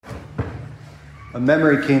A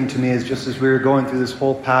memory came to me just as we were going through this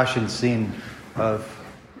whole passion scene of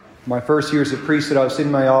my first years of priesthood. I was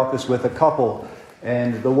in my office with a couple,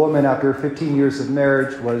 and the woman, after 15 years of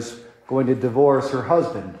marriage, was going to divorce her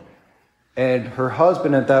husband. And her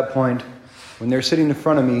husband at that point, when they're sitting in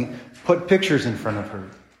front of me, put pictures in front of her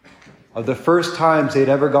of the first times they'd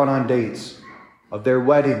ever gone on dates, of their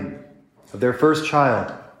wedding, of their first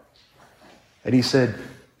child. And he said,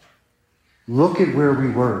 "Look at where we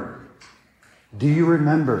were. Do you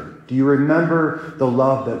remember? Do you remember the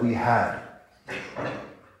love that we had?"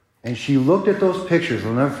 And she looked at those pictures,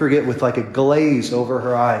 I'll never forget, with like a glaze over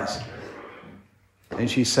her eyes. And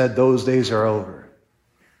she said, "Those days are over."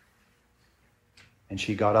 And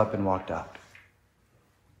she got up and walked out.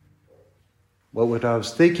 What I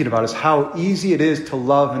was thinking about is how easy it is to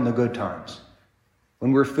love in the good times.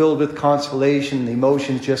 When we're filled with consolation, the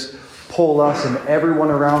emotions just pull us and everyone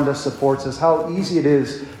around us supports us. How easy it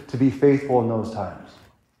is to be faithful in those times.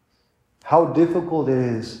 How difficult it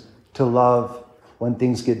is to love when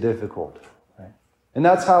things get difficult. Right? And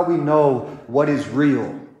that's how we know what is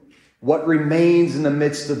real, what remains in the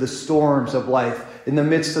midst of the storms of life, in the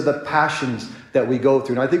midst of the passions that we go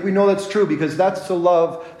through. And I think we know that's true because that's the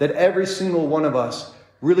love that every single one of us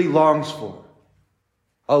really longs for.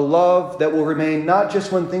 A love that will remain not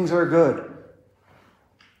just when things are good,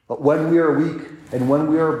 but when we are weak and when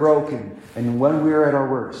we are broken and when we are at our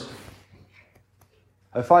worst.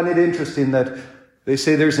 I find it interesting that they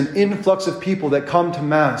say there's an influx of people that come to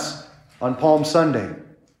Mass on Palm Sunday.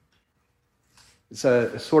 It's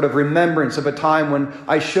a sort of remembrance of a time when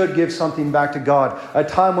I should give something back to God. A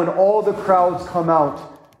time when all the crowds come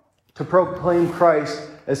out to proclaim Christ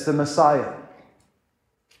as the Messiah.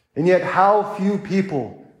 And yet how few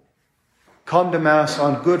people come to Mass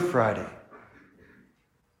on Good Friday.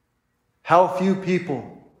 How few people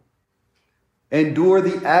endure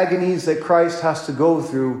the agonies that Christ has to go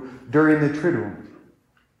through during the Triduum.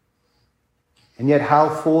 And yet how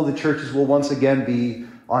full the churches will once again be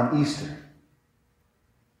on Easter.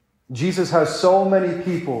 Jesus has so many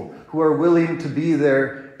people who are willing to be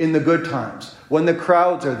there in the good times, when the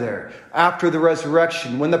crowds are there, after the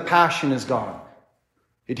resurrection, when the passion is gone.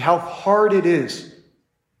 How hard it is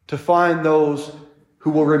to find those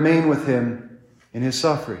who will remain with him in his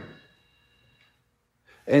suffering.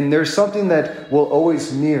 And there's something that will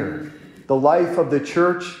always mirror the life of the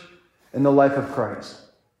church and the life of Christ.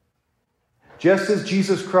 Just as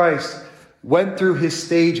Jesus Christ went through his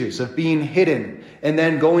stages of being hidden and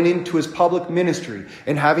then going into his public ministry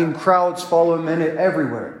and having crowds follow him in it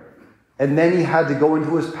everywhere. And then he had to go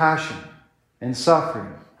into his passion and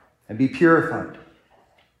suffering and be purified.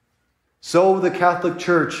 So the Catholic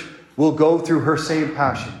Church will go through her same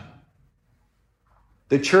passion.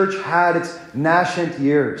 The church had its nascent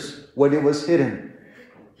years when it was hidden.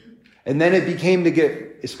 And then it became to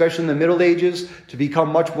get, especially in the Middle Ages, to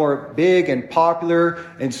become much more big and popular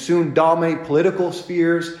and soon dominate political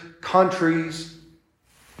spheres, countries,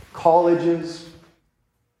 colleges.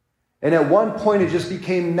 And at one point it just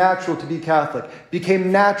became natural to be Catholic,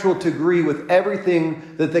 became natural to agree with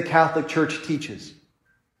everything that the Catholic Church teaches.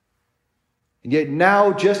 And yet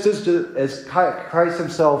now, just as Christ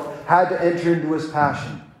himself had to enter into his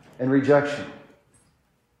passion and rejection,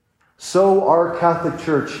 so our Catholic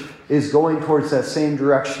Church is going towards that same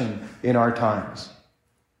direction in our times.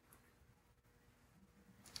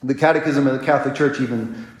 The Catechism of the Catholic Church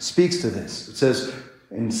even speaks to this. It says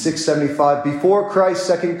in 675, before Christ's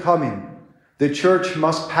second coming, the church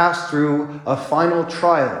must pass through a final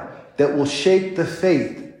trial that will shake the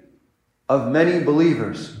faith of many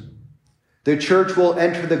believers. The church will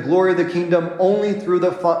enter the glory of the kingdom only through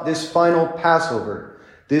this final Passover,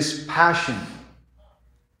 this passion,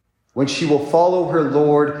 when she will follow her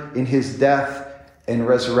Lord in his death and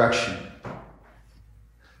resurrection.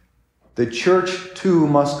 The church, too,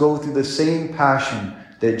 must go through the same passion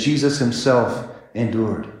that Jesus himself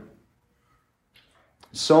endured.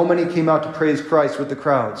 So many came out to praise Christ with the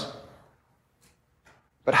crowds.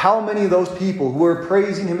 But how many of those people who are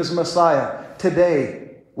praising him as Messiah today,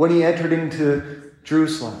 when he entered into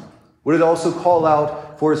Jerusalem, would it also call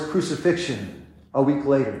out for his crucifixion a week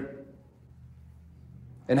later?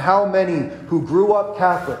 And how many who grew up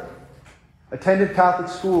Catholic, attended Catholic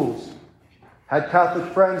schools, had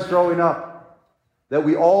Catholic friends growing up that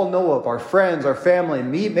we all know of, our friends, our family,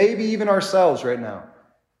 maybe even ourselves right now,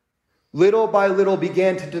 little by little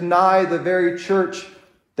began to deny the very church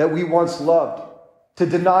that we once loved, to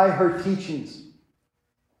deny her teachings,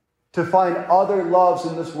 to find other loves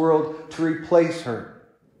in this world to replace her,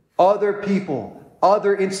 other people,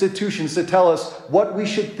 other institutions to tell us what we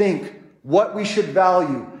should think, what we should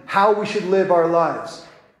value, how we should live our lives.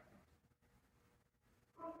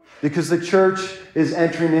 because the church is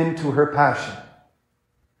entering into her passion.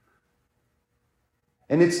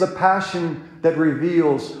 And it's the passion that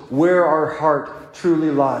reveals where our heart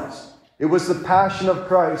truly lies. It was the passion of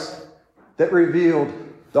Christ that revealed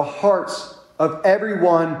the hearts of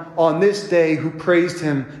everyone on this day who praised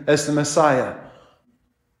him as the Messiah.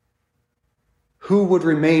 Who would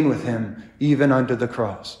remain with him even under the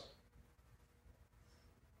cross?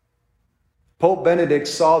 Pope Benedict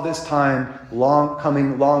saw this time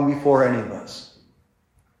coming long before any of us.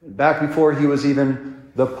 Back before he was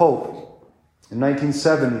even the Pope, in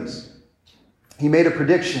 1970s, he made a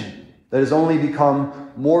prediction that has only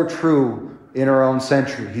become more true in our own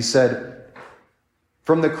century. He said,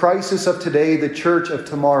 "From the crisis of today, the church of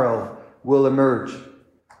tomorrow will emerge.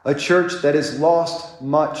 A church that has lost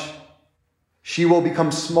much. She will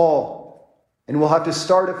become small and will have to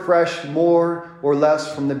start afresh more or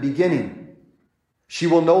less from the beginning. She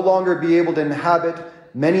will no longer be able to inhabit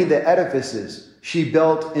many of the edifices she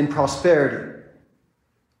built in prosperity.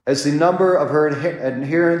 As the number of her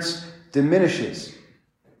adherents diminishes,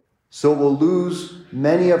 so it will lose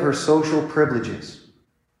many of her social privileges.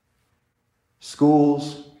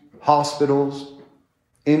 Schools, hospitals,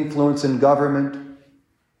 influence in government.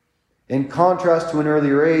 In contrast to an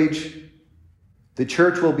earlier age, the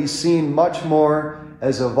church will be seen much more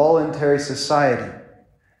as a voluntary society,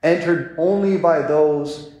 entered only by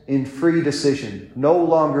those in free decision, no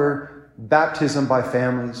longer baptism by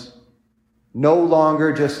families, no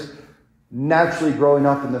longer just naturally growing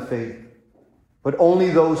up in the faith, but only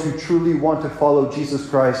those who truly want to follow Jesus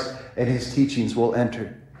Christ and his teachings will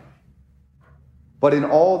enter. But in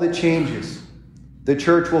all the changes, the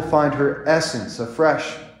church will find her essence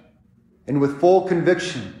afresh and with full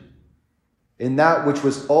conviction in that which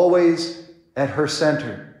was always at her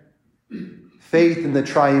center, faith in the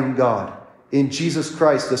triune God, in Jesus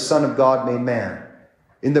Christ, the Son of God made man,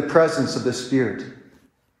 in the presence of the Spirit,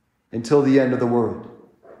 until the end of the world.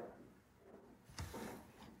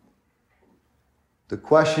 The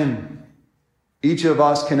question each of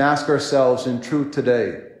us can ask ourselves in truth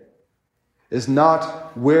today is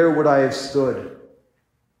not, where would I have stood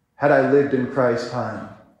had I lived in Christ's time?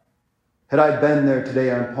 Had I been there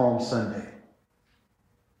today on Palm Sunday?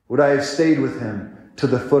 Would I have stayed with him to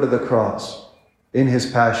the foot of the cross in his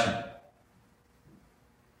passion?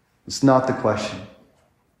 It's not the question,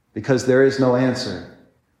 because there is no answer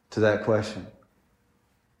to that question.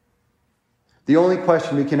 The only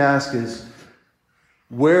question we can ask is,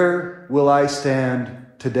 where will I stand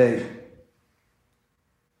today?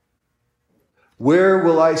 Where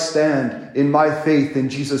will I stand in my faith in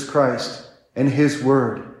Jesus Christ and his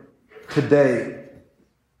word today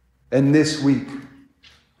and this week,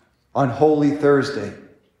 on Holy Thursday,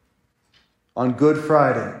 on Good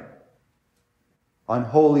Friday, on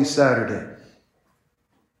Holy Saturday?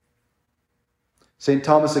 St.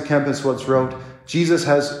 Thomas à Kempis once wrote, "Jesus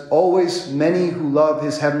has always many who love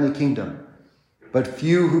his heavenly kingdom, but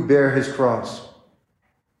few who bear his cross.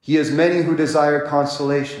 He has many who desire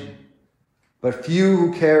consolation, but few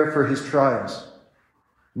who care for his trials.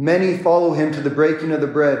 Many follow him to the breaking of the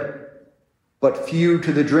bread, but few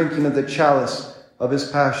to the drinking of the chalice of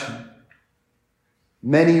his passion.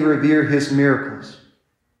 Many revere his miracles.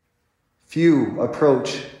 Few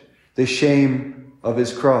approach the shame of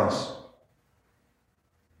his cross."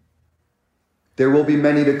 There will be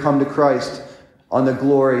many to come to Christ on the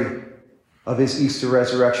glory of his Easter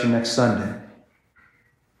resurrection next Sunday.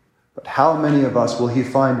 But how many of us will he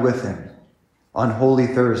find with him on Holy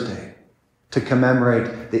Thursday to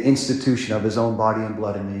commemorate the institution of his own body and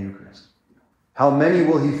blood in the Eucharist? How many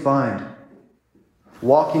will he find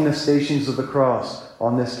walking the stations of the cross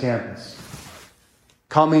on this campus,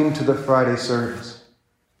 coming to the Friday service,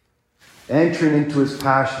 entering into his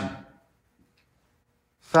passion,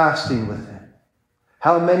 fasting with him?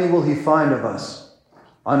 How many will he find of us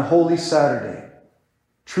on Holy Saturday,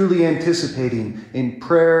 truly anticipating in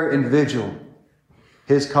prayer and vigil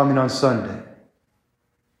his coming on Sunday,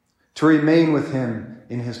 to remain with him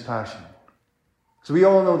in his passion? So we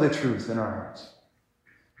all know the truth in our hearts.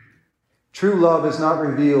 True love is not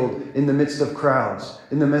revealed in the midst of crowds,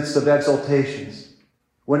 in the midst of exaltations,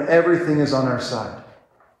 when everything is on our side.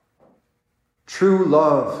 True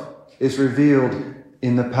love is revealed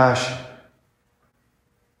in the passion.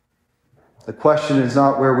 The question is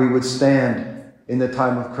not where we would stand in the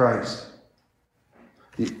time of Christ.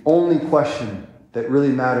 The only question that really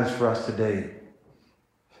matters for us today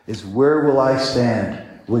is, where will I stand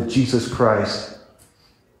with Jesus Christ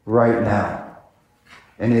right now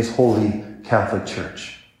in his holy Catholic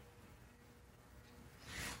Church?